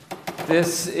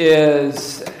This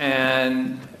is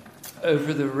an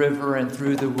over the river and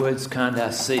through the woods kind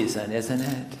of season, isn't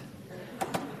it?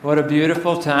 What a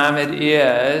beautiful time it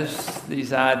is,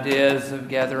 these ideas of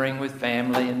gathering with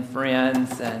family and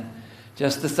friends and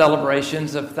just the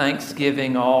celebrations of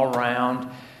Thanksgiving all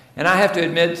around. And I have to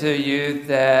admit to you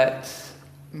that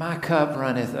my cup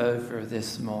runneth over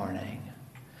this morning.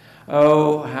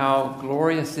 Oh, how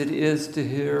glorious it is to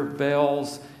hear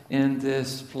bells in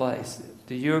this place.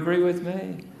 Do you agree with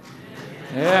me?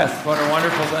 Yes, what a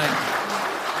wonderful thing.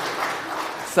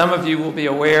 Some of you will be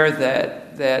aware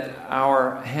that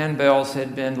our handbells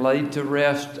had been laid to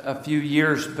rest a few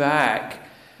years back,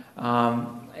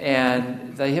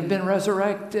 and they have been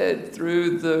resurrected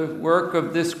through the work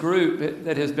of this group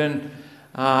that has been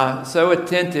so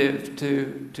attentive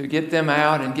to get them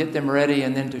out and get them ready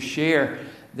and then to share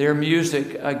their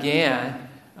music again.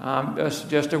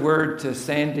 Just a word to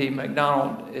Sandy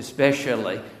McDonald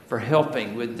especially for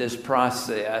helping with this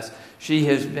process. She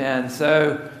has been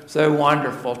so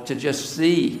wonderful to just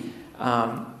see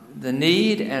the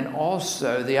need and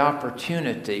also the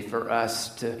opportunity for us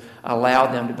to allow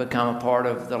them to become a part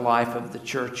of the life of the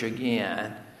church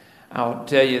again. I'll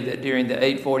tell you that during the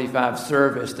 8:45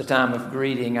 service, the time of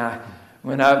greeting, I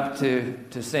went up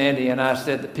to Sandy and I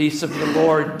said, "The peace of the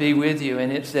Lord be with you."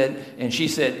 And she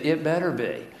said, "It better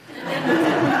be."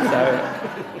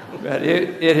 But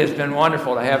it has been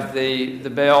wonderful to have the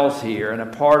bells here and a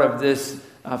part of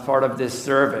this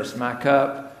service. My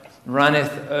cup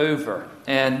runneth over.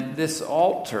 And this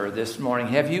altar this morning,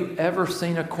 have you ever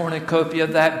seen a cornucopia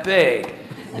that big?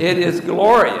 It is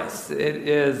glorious. It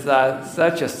is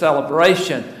such a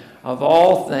celebration of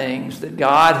all things that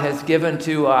God has given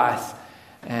to us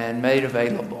and made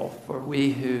available for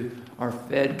we who are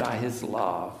fed by His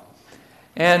love.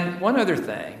 And one other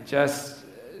thing, just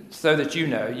so that you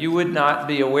know, you would not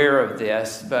be aware of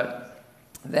this, but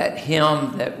that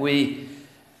hymn that we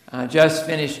just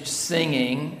finished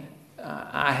singing,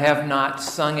 I have not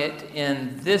sung it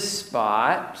in this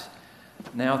spot.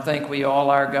 Now thank we all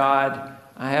our God.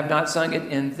 I have not sung it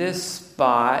in this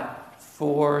spot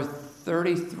for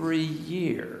 33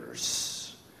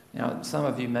 years. Now some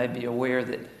of you may be aware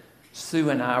that Sue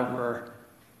and I were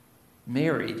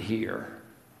married here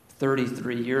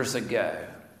 33 years ago.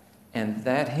 And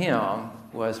that hymn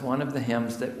was one of the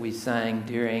hymns that we sang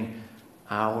during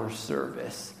our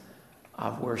service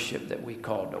of worship that we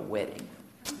called a wedding.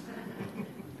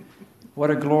 What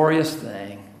a glorious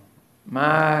thing.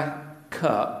 My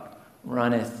cup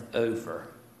runneth over.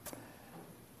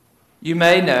 You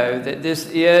may know that this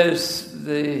is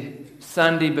the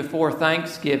Sunday before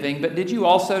Thanksgiving, but did you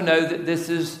also know that this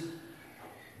is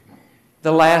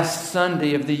the last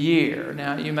Sunday of the year?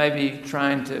 Now, you may be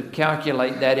trying to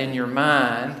calculate that in your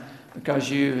mind because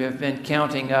you have been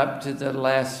counting up to the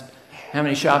last, how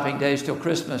many shopping days till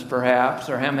Christmas perhaps,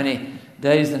 or how many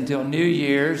days until New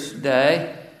Year's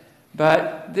Day.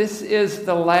 But this is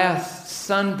the last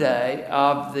Sunday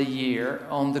of the year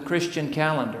on the Christian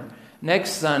calendar.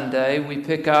 Next Sunday, we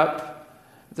pick up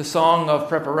the song of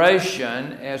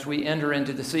preparation as we enter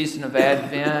into the season of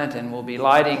Advent, and we'll be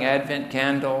lighting Advent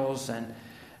candles and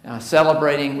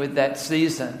celebrating with that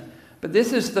season. But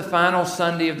this is the final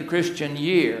Sunday of the Christian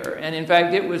year, and in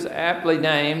fact it was aptly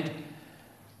named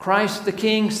Christ the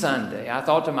King Sunday. I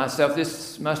thought to myself,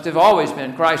 this must have always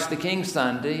been Christ the King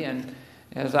Sunday, and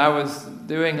as I was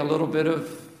doing a little bit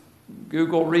of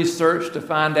Google research to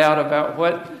find out about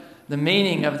what the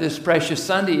meaning of this precious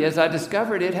Sunday is, I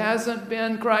discovered it hasn't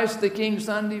been Christ the King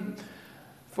Sunday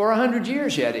for 100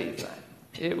 years yet even.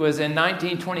 It was in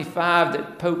 1925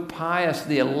 that Pope Pius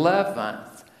XI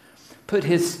put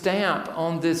his stamp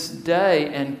on this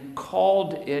day and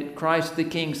called it Christ the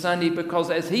King Sunday because,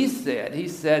 as he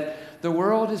said, the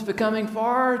world is becoming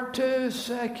far too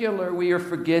secular. We are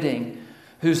forgetting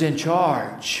who's in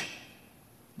charge.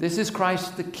 This is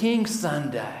Christ the King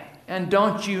Sunday, and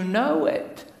don't you know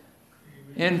it?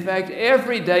 In fact,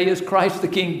 every day is Christ the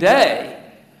King Day.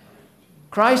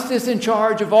 Christ is in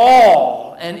charge of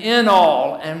all and in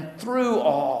all and through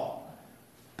all.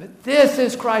 But this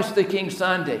is Christ the King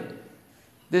Sunday,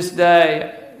 this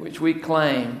day which we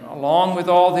claim, along with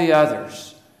all the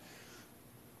others,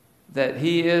 that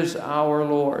He is our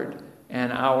Lord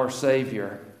and our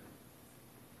Savior.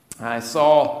 I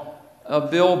saw a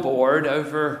billboard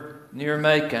over near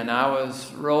Macon. I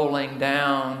was rolling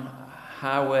down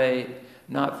Highway,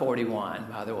 not 41,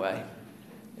 by the way.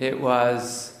 It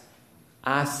was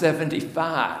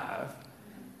I-75,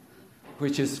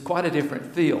 which is quite a different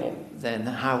feel than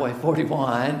Highway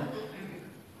 41.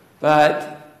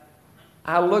 But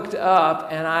I looked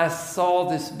up and I saw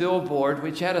this billboard,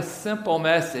 which had a simple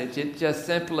message. It just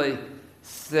simply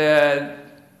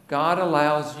said, God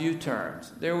allows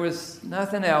U-turns. There was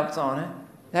nothing else on it.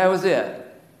 That was it.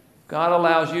 God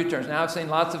allows U-turns. Now, I've seen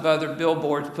lots of other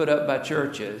billboards put up by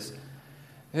churches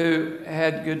who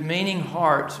had good-meaning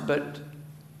hearts, but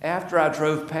after I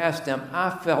drove past them, I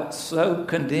felt so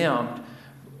condemned.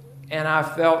 And I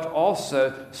felt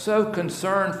also so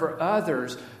concerned for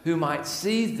others who might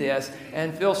see this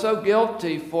and feel so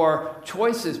guilty for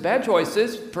choices, bad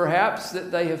choices perhaps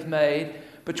that they have made,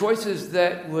 but choices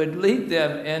that would lead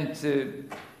them into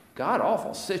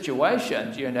god-awful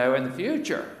situations, in the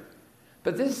future.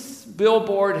 But this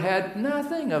billboard had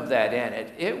nothing of that in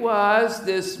it. It was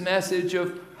this message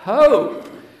of hope.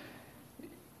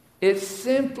 It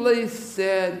simply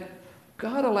said,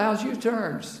 God allows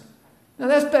U-turns. Now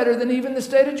that's better than even the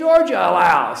state of Georgia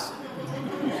allows.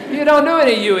 You don't do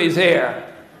any U's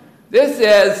here. This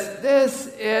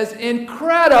is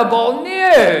incredible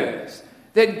news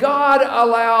that God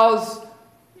allows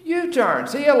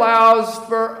U-turns. He allows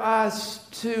for us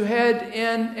to head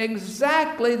in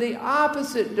exactly the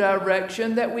opposite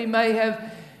direction that we may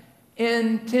have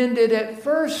intended at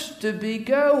first to be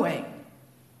going.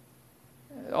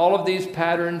 All of these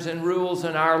patterns and rules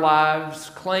in our lives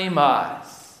claim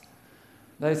us.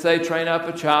 They say, train up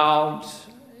a child.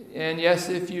 And yes,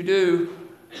 if you do,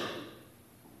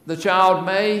 the child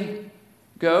may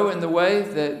go in the way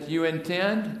that you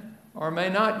intend or may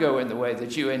not go in the way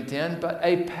that you intend, but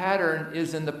a pattern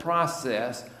is in the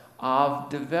process of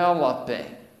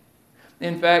developing.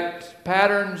 In fact,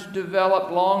 patterns develop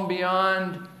long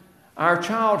beyond our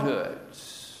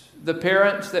childhoods. The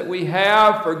parents that we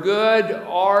have, for good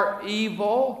or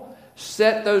evil,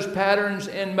 set those patterns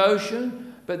in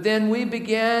motion. But then we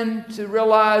begin to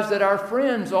realize that our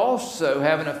friends also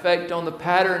have an effect on the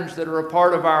patterns that are a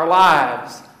part of our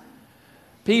lives.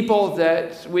 People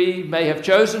that we may have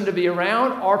chosen to be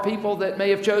around or people that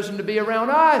may have chosen to be around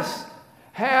us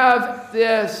have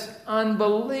this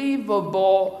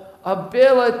unbelievable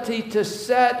ability to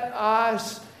set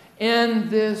us in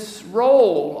this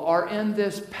role or in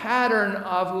this pattern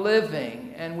of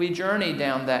living, and we journey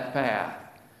down that path.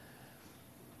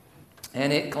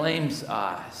 And it claims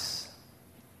us.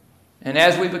 And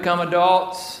as we become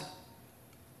adults,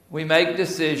 we make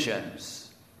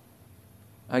decisions,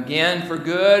 again for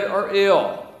good or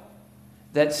ill,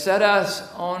 that set us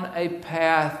on a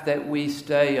path that we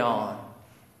stay on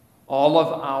all of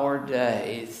our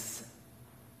days.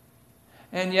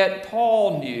 And yet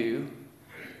Paul knew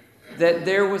that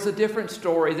there was a different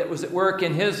story that was at work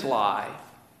in his life.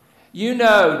 You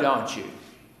know, don't you,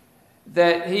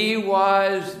 that he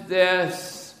was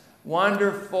this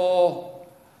wonderful,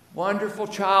 wonderful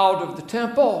child of the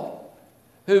temple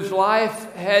whose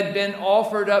life had been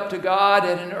offered up to God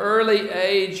at an early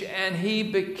age, and he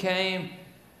became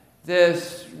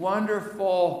this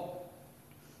wonderful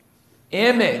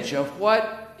image of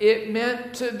what it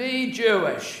meant to be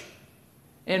Jewish.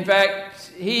 In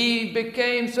fact, he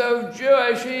became so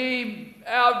Jewish, he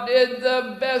outdid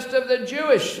the best of the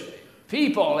Jewish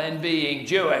people in being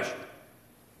Jewish.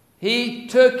 He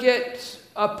took it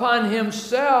upon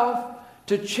himself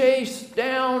to chase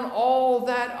down all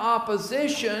that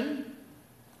opposition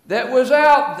that was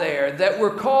out there, that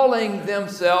were calling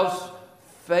themselves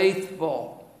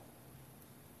faithful.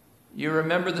 You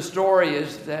remember the story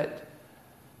is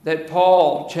that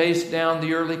Paul chased down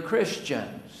the early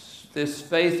Christians, this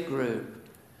faith group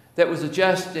that was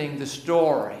adjusting the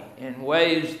story in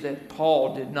ways that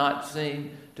Paul did not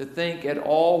seem to think at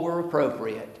all were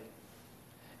appropriate.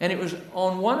 And it was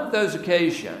on one of those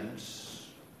occasions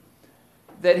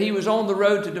that he was on the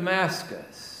road to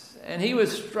Damascus, and he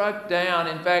was struck down.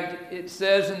 In fact, it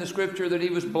says in the scripture that he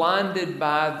was blinded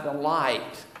by the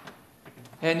light.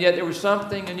 And yet there was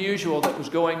something unusual that was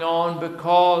going on,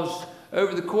 because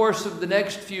over the course of the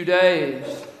next few days,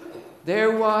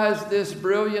 there was this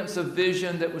brilliance of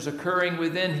vision that was occurring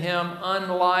within him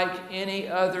unlike any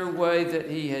other way that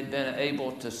he had been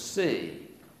able to see.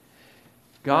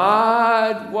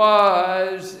 God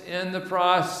was in the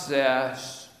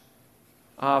process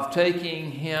of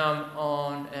taking him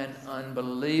on an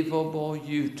unbelievable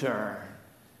U-turn,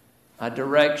 a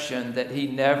direction that he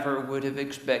never would have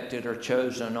expected or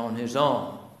chosen on his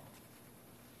own.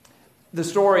 The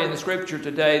story in the scripture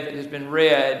today that has been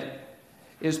read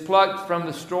is plucked from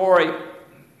the story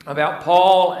about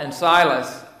Paul and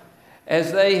Silas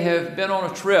as they have been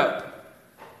on a trip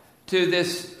to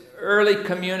this early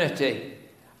community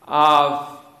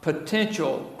of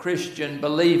potential Christian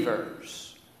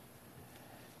believers.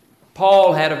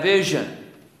 Paul had a vision,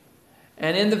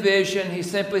 and in the vision he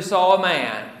simply saw a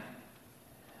man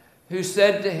who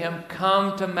said to him,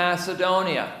 "Come to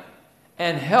Macedonia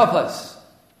and help us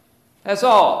That's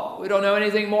all. We don't know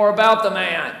anything more about the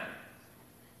man.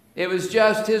 It was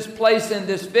just his place in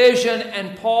this vision,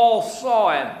 and Paul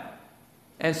saw him.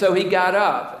 And so he got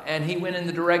up, and he went in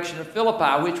the direction of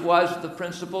Philippi, which was the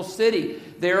principal city,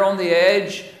 there on the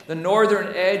edge, the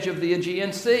northern edge of the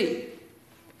Aegean Sea.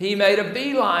 He made a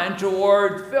beeline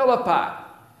toward Philippi.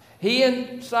 He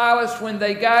and Silas, when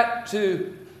they got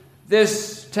to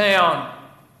this town,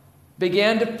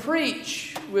 began to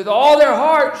preach with all their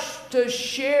hearts to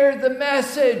share the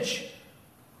message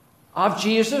of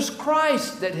Jesus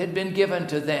Christ that had been given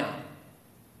to them.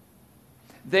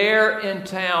 There in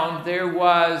town, there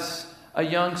was a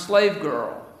young slave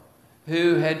girl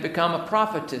who had become a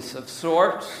prophetess of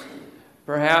sorts,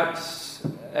 perhaps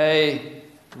a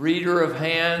reader of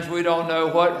hands. We don't know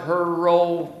what her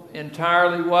role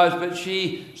entirely was, but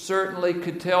she certainly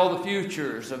could tell the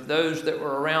futures of those that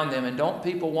were around them. And don't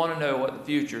people want to know what the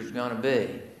future is going to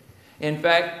be? In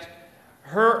fact,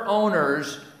 her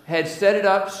owners had set it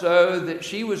up so that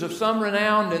she was of some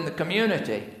renown in the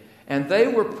community, and they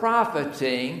were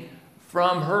profiting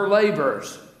from her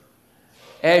labors.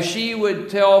 As she would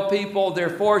tell people their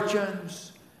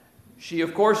fortunes, she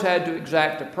of course had to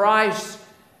exact a price,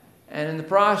 and in the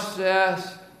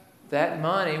process, that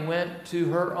money went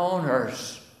to her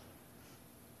owners.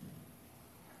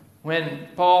 When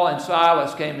Paul and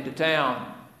Silas came into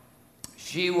town,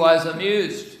 she was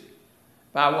amused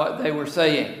by what they were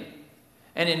saying,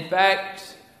 and in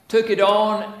fact took it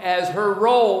on as her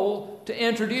role to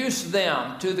introduce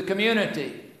them to the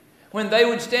community. When they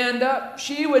would stand up,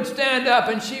 she would stand up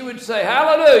and she would say,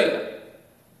 "Hallelujah,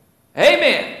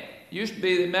 amen." Used to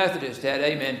be the Methodists had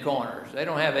amen corners. They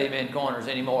don't have amen corners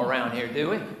anymore around here, do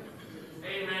we?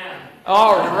 Amen.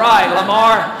 All right,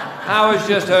 Lamar. I was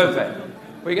just hoping.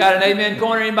 We got an amen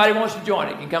corner. Anybody wants to join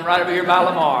it can come right over here by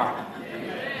Lamar.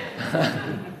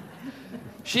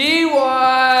 She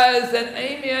was an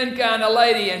amen kind of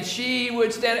lady, and she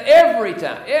would stand every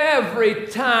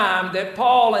time that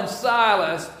Paul and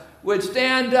Silas would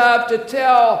stand up to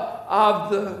tell of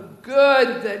the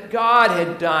good that God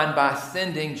had done by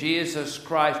sending Jesus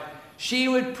Christ. She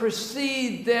would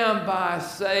precede them by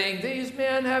saying, "These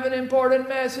men have an important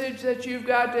message that you've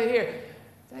got to hear."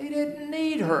 They didn't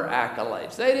need her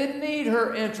accolades. They didn't need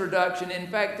her introduction. In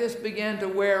fact, this began to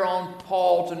wear on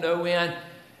Paul to no end.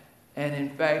 And in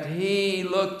fact, he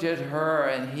looked at her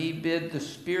and he bid the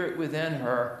spirit within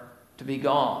her to be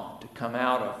gone, to come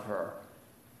out of her.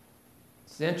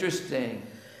 It's interesting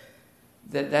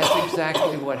that that's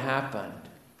exactly what happened.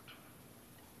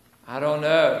 I don't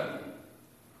know,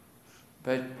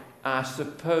 but I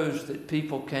suppose that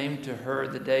people came to her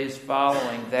the days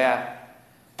following that,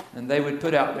 and they would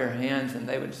put out their hands and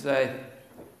they would say,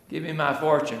 "Give me my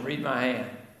fortune, read my hand."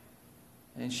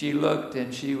 And she looked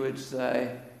and she would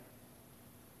say,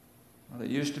 "Well, it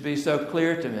used to be so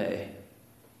clear to me,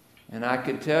 and I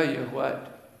could tell you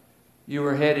what you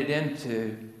were headed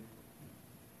into,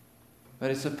 but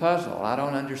it's a puzzle. I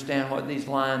don't understand what these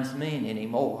lines mean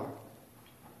anymore."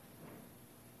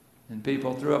 And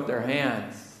people threw up their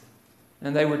hands,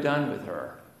 and they were done with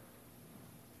her.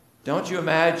 Don't you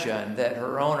imagine that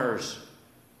her owners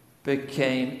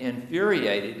became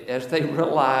infuriated as they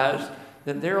realized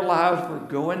that their lives were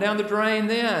going down the drain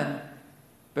then,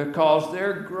 because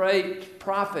their great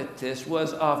prophetess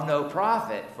was of no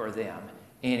profit for them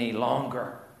any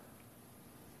longer.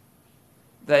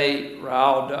 They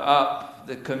riled up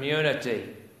the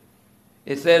community.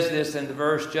 It says this in the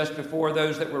verse just before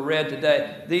those that were read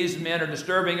today. "These men are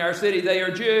disturbing our city. They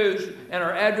are Jews and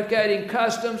are advocating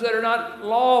customs that are not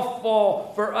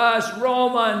lawful for us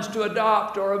Romans to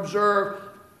adopt or observe."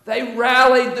 They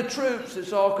rallied the troops.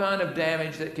 It's all kind of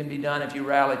damage that can be done if you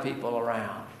rally people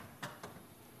around.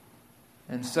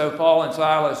 And so Paul and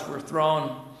Silas were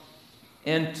thrown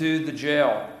into the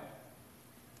jail.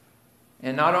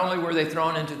 And not only were they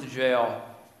thrown into the jail,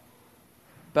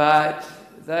 but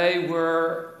they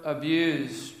were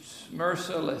abused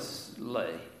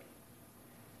mercilessly.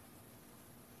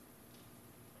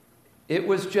 It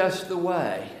was just the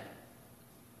way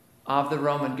of the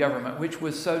Roman government, which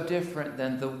was so different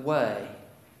than the way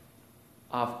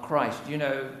of Christ. You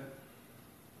know,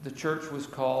 the church was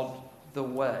called the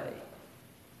Way.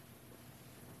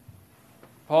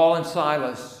 Paul and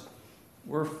Silas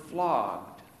were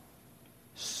flogged,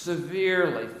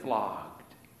 severely flogged.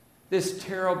 This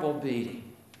terrible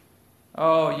beating.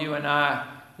 Oh, you and I,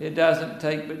 it doesn't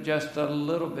take but just a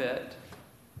little bit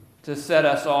to set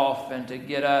us off and to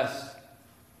get us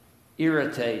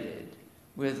irritated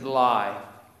with life.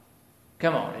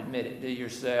 Come on, admit it to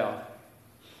yourself.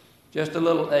 Just a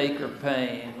little ache or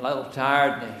pain, a little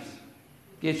tiredness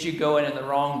gets you going in the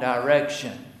wrong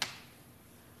direction.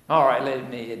 All right, let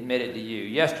me admit it to you.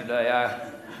 Yesterday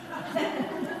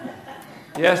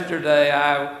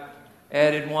I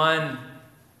added one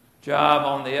job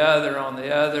on the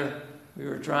other. We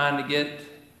were trying to get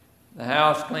the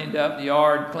house cleaned up, the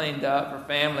yard cleaned up for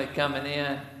family coming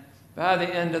in. By the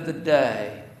end of the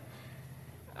day,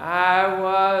 I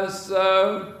was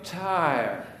so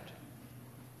tired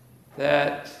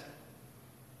that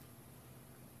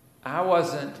I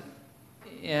wasn't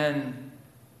in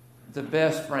the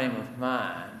best frame of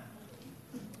mind.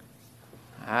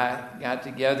 I got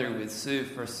together with Sue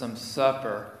for some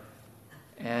supper,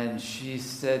 and she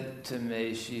said to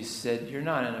me, "You're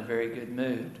not in a very good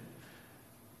mood."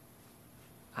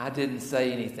 I didn't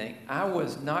say anything. I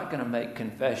was not going to make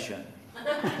confession.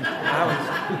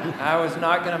 I was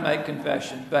not going to make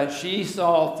confession, but she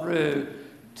saw through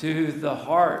to the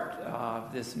heart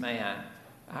of this man.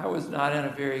 I was not in a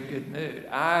very good mood.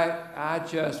 I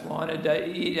just wanted to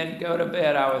eat and go to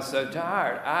bed. I was so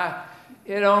tired.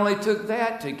 It only took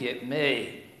that to get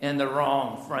me in the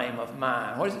wrong frame of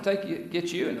mind. What does it take to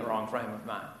get you in the wrong frame of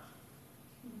mind?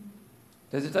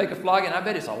 Does it take a flogging? I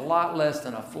bet it's a lot less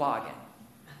than a flogging.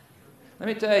 Let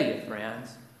me tell you,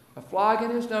 friends, a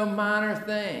flogging is no minor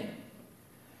thing,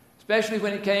 especially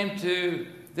when it came to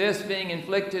this being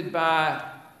inflicted by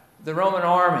the Roman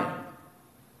army.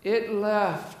 It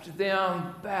left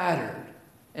them battered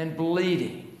and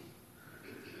bleeding.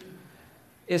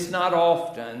 It's not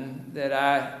often that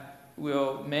I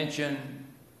will mention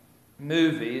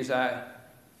movies. I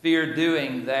fear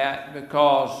doing that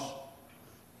because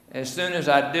as soon as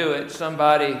I do it,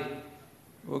 somebody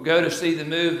will go to see the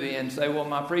movie and say, "Well,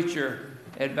 my preacher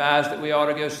advised that we ought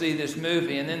to go see this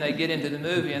movie." And then they get into the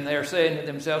movie and they're saying to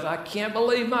themselves, "I can't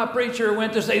believe my preacher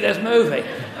went to see this movie."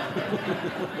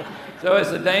 So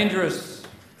it's a dangerous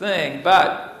thing.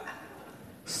 But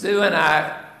Sue and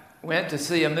I went to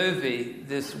see a movie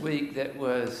this week that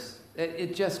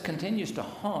it just continues to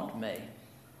haunt me.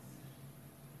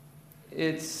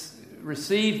 It's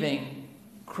receiving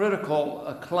critical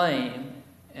acclaim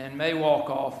and may walk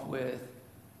off with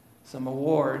some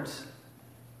awards.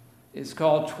 It's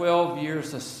called 12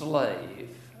 Years a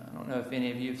Slave. I don't know if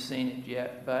any of you have seen it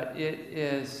yet, but it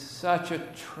is such a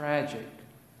tragic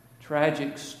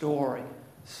story,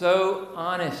 so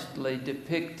honestly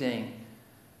depicting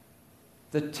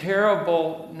the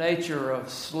terrible nature of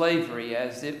slavery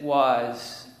as it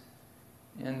was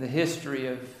in the history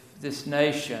of this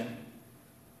nation,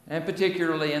 and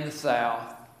particularly in the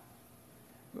South.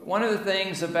 But one of the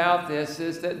things about this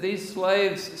is that these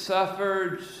slaves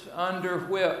suffered under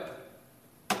whip.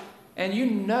 And you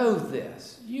know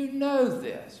this.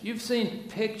 You've seen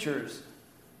pictures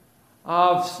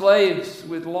of slaves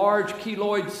with large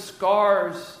keloid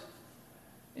scars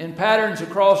and patterns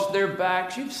across their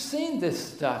backs. You've seen this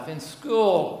stuff in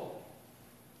school.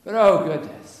 But oh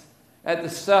goodness, at the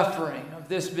suffering of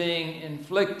this being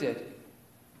inflicted.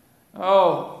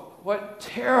 Oh, what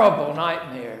terrible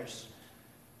nightmares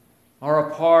are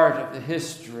a part of the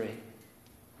history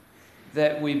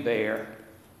that we bear.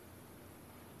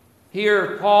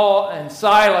 Here, Paul and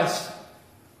Silas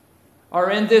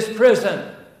are in this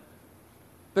prison,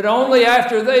 but only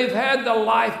after they've had the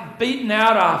life beaten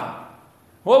out of them.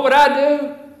 What would I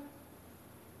do?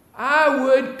 I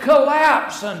would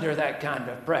collapse under that kind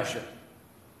of pressure.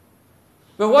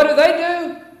 But what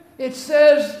do? It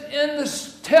says in the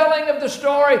telling of the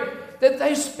story that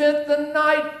they spent the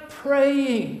night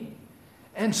praying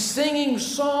and singing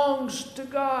songs to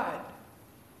God.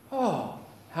 Oh,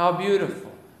 how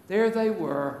beautiful. There they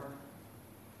were.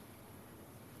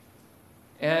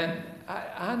 And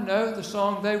I know the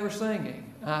song they were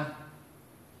singing.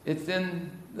 It's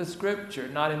in the scripture,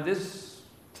 not in this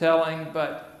telling,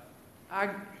 but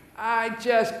I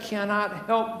just cannot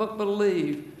help but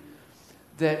believe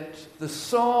that the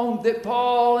song that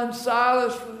Paul and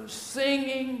Silas were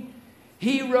singing,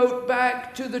 he wrote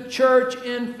back to the church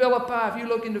in Philippi. If you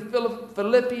look into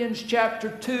Philippians chapter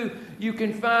 2, you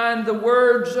can find the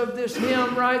words of this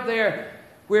hymn right there,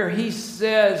 where he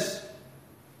says,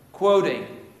 quoting,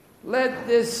 "Let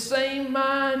this same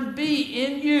mind be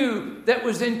in you that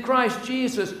was in Christ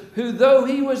Jesus, who though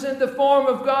he was in the form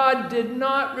of God, did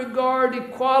not regard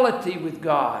equality with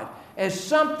God as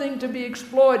something to be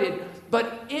exploited,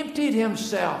 but emptied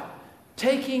himself,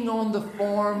 taking on the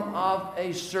form of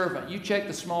a servant." You check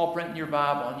the small print in your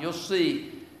Bible and you'll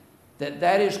see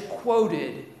that is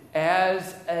quoted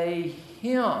as a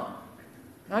hymn.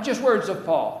 Not just words of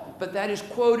Paul, but that is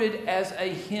quoted as a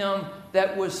hymn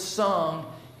that was sung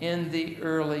in the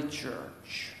early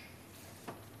church.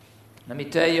 Let me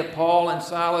tell you, Paul and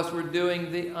Silas were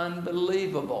doing the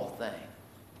unbelievable thing.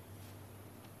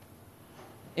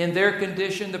 In their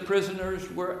condition, the prisoners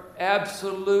were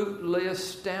absolutely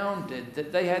astounded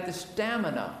that they had the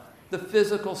stamina, the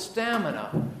physical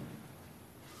stamina,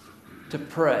 to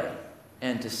pray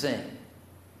and to sing.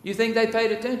 You think they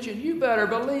paid attention? You better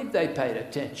believe they paid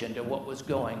attention to what was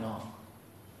going on.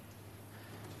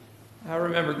 I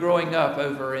remember growing up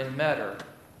over in Metter.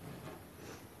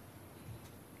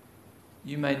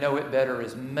 You may know it better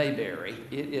as Mayberry.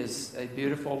 It is a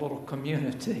beautiful little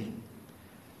community.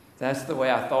 That's the way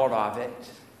I thought of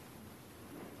it.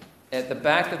 At the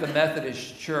back of the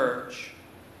Methodist church,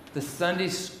 the Sunday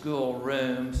school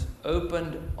rooms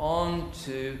opened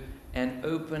onto an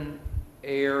open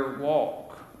air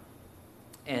walk.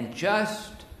 And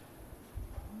just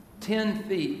 10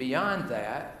 feet beyond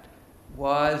that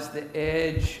was the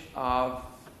edge of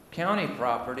county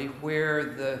property where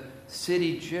the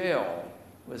city jail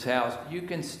was housed. You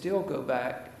can still go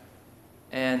back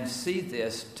and see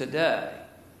this today.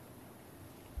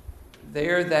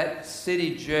 There, that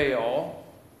city jail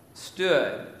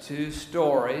stood 2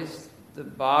 stories, the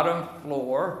bottom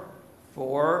floor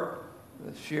for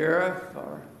the sheriff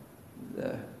or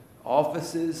the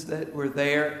offices that were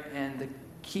there and the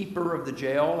keeper of the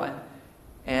jail,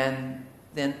 and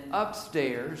then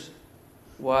upstairs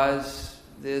was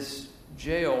this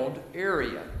jailed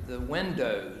area. The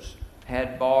windows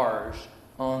had bars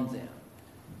on them.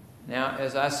 Now,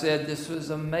 as I said, this was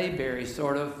a Mayberry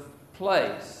sort of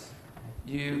place.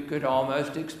 You could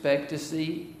almost expect to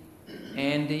see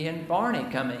Andy and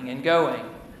Barney coming and going,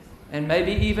 and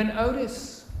maybe even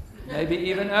Otis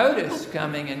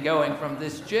coming and going from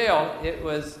this jail. It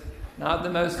was not the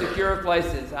most secure of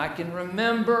places. I can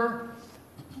remember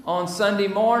on Sunday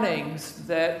mornings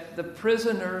that the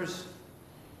prisoners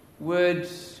would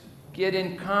get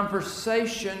in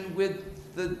conversation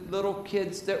with the little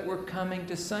kids that were coming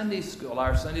to Sunday school.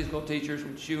 Our Sunday school teachers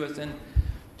would shoo us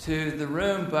into the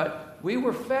room, but we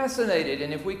were fascinated,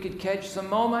 and if we could catch some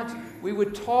moments, we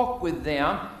would talk with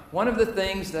them. One of the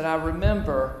things that I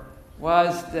remember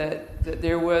was that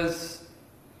there was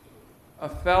a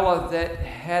fellow that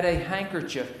had a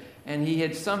handkerchief, and he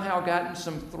had somehow gotten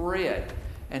some thread,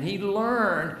 and he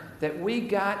learned that we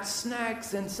got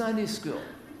snacks in Sunday school.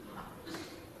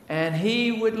 And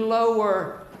he would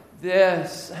lower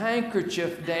this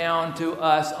handkerchief down to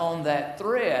us on that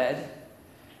thread,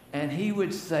 and he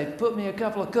would say, "Put me a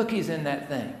couple of cookies in that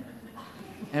thing."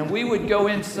 And we would go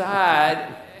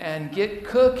inside and get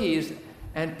cookies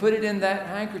and put it in that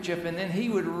handkerchief, and then he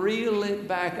would reel it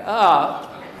back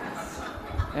up,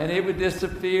 and it would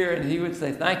disappear, and he would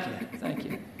say, "Thank you, thank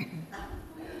you."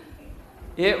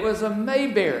 It was a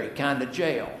Mayberry kind of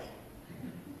jail.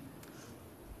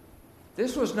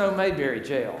 This was no Mayberry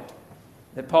jail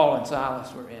that Paul and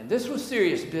Silas were in. This was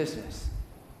serious business.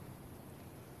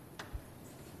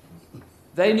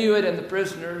 They knew it, and the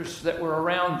prisoners that were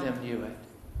around them knew it.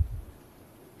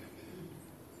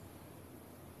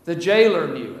 The jailer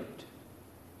knew it.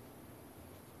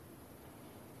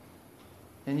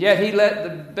 And yet he let the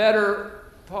better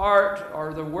part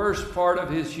or the worst part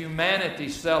of his humanity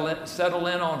settle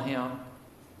in on him,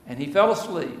 and he fell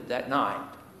asleep that night.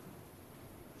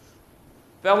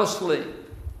 Fell asleep.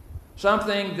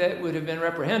 Something that would have been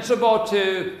reprehensible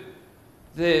to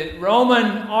the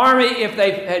Roman army if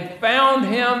they had found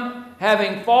him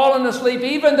having fallen asleep.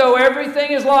 Even though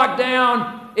everything is locked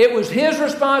down, it was his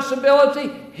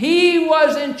responsibility. He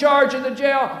was in charge of the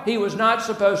jail. He was not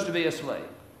supposed to be asleep.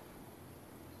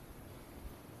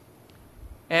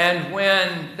 And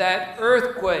when that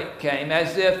earthquake came,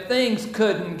 as if things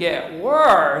couldn't get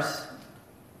worse,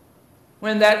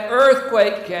 when that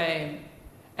earthquake came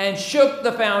and shook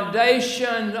the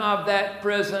foundation of that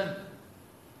prison,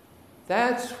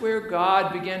 that's where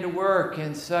God began to work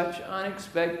in such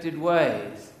unexpected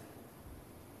ways.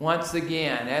 Once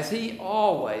again, as he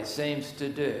always seems to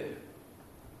do.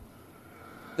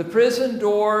 The prison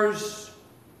doors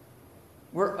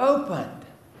were opened.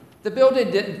 The building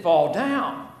didn't fall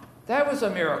down. That was a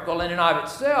miracle in and of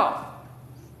itself.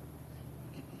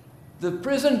 The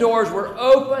prison doors were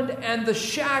opened, and the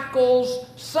shackles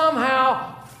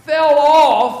somehow fell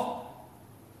off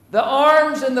the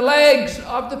arms and the legs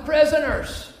of the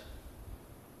prisoners.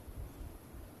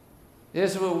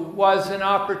 This was an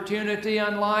opportunity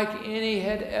unlike any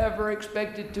had ever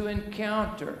expected to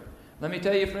encounter. Let me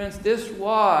tell you, friends, this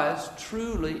was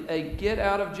truly a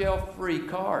get-out-of-jail-free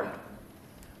card.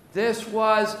 This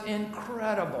was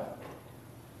incredible.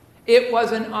 It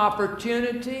was an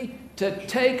opportunity to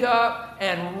take up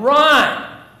and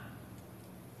run.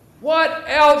 What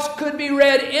else could be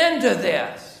read into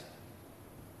this?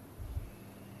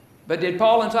 But did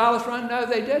Paul and Silas run? No,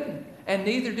 they didn't. and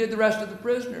neither did the rest of the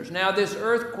prisoners. Now this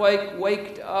earthquake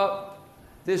waked up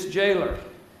this jailer.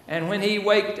 And when he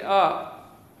waked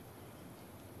up,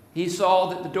 he saw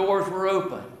that the doors were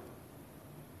open.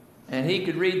 And he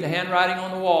could read the handwriting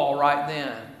on the wall right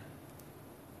then.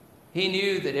 He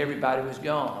knew that everybody was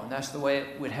gone. That's the way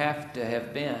it would have to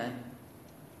have been.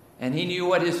 And he knew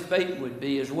what his fate would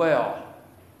be as well.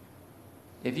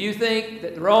 If you think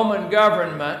that the Roman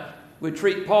government would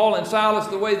treat Paul and Silas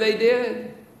the way they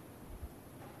did,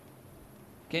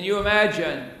 can you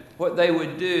imagine what they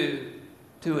would do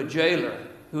to a jailer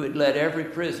who had let every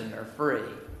prisoner free?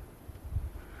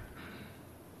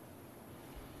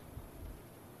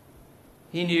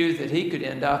 He knew that he could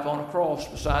end up on a cross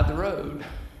beside the road.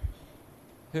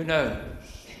 Who knows?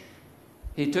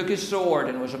 He took his sword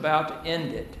and was about to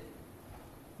end it,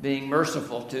 being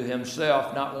merciful to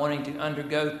himself, not wanting to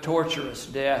undergo torturous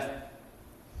death.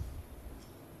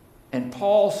 And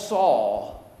Paul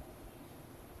saw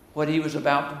what he was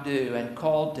about to do and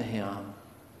called to him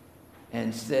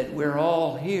and said, "We're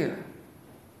all here."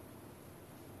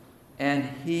 And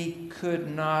he could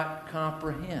not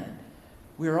comprehend.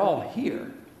 We're all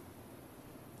here.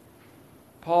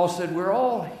 Paul said, "We're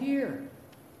all here.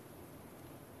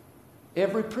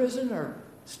 Every prisoner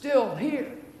still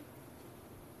here."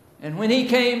 And when he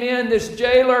came in, this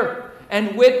jailer,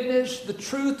 and witnessed the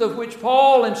truth of which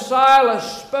Paul and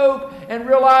Silas spoke, and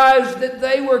realized that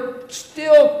they were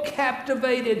still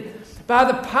captivated by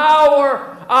the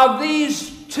power of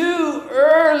these two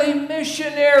early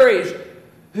missionaries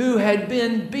who had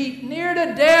been beat near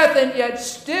to death and yet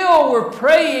still were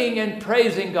praying and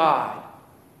praising God,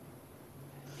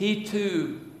 he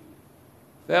too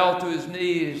fell to his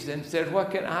knees and said,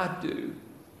 "What can I do?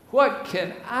 What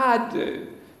can I do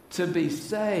to be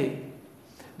saved?"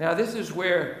 Now, this is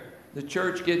where the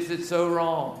church gets it so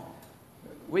wrong.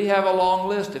 We have a long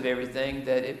list of everything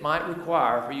that it might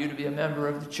require for you to be a member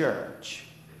of the church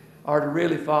or to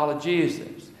really follow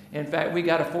Jesus. In fact, we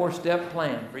got a 4-step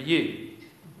plan for you.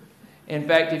 In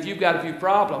fact, if you've got a few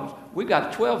problems, we've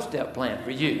got a 12-step plan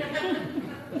for you.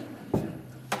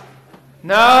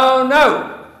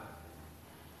 No.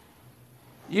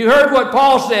 You heard what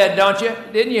Paul said, don't you?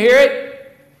 Didn't you hear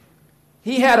it?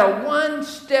 He had a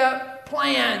one-step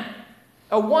plan.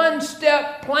 A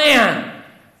one-step plan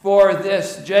for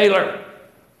this jailer.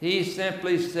 He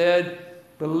simply said,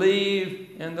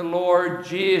 "Believe in the Lord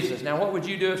Jesus." Now, what would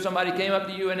you do if somebody came up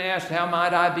to you and asked, "How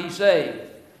might I be saved?"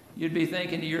 You'd be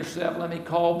thinking to yourself, "Let me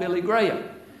call Billy Graham.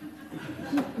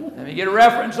 Let me get a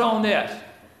reference on this.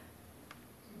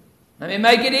 Let me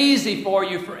make it easy for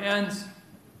you, friends."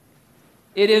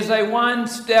 It is a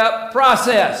one-step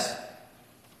process.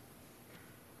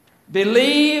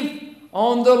 Believe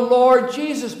on the Lord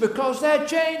Jesus, because that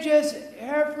changes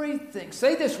everything.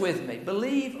 Say this with me.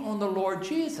 Believe on the Lord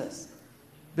Jesus.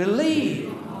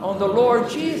 Believe on the Lord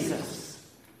Jesus.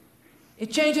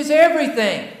 It changes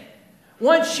everything.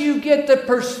 Once you get the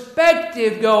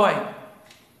perspective going,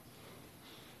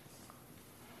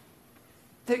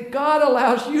 that God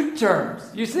allows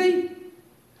U-turns. You see?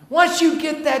 Once you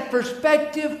get that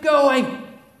perspective going,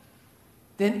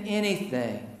 then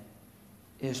anything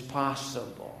is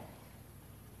possible.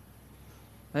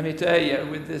 Let me tell you,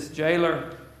 with this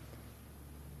jailer,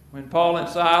 when Paul and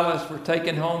Silas were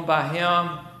taken home by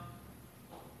him,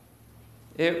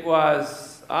 it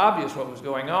was obvious what was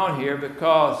going on here,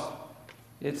 because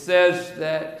it says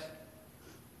that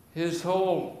his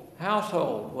whole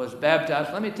household was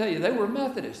baptized. Let me tell you, they were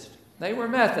Methodist. They were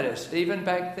Methodist even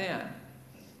back then.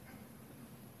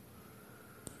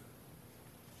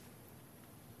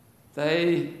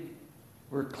 They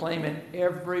were claiming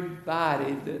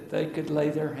everybody that they could lay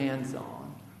their hands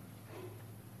on.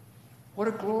 What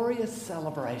a glorious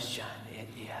celebration it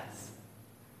is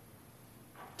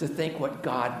to think what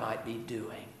God might be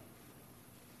doing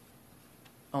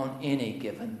on any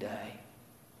given day.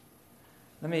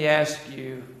 Let me ask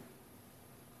you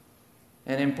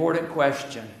an important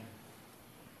question.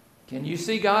 Can you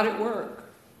see God at work?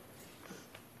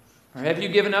 Or have you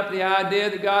given up the idea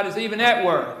that God is even at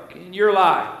work in your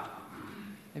life?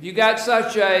 Have you got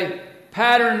such a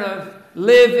pattern of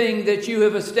living that you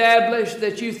have established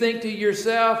that you think to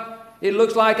yourself, "It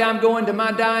looks like I'm going to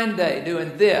my dying day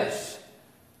doing this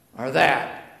or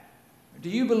that"? Do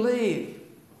you believe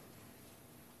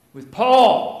with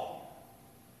Paul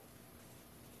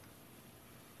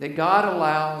that God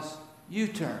allows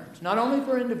U-turns, not only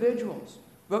for individuals,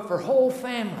 but for whole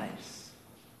families?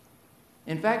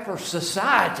 In fact, for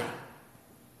society,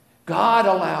 God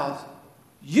allows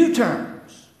U-turns.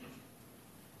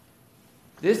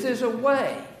 This is a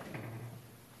way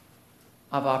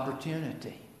of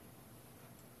opportunity.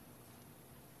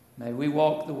 May we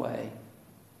walk the way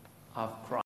of Christ.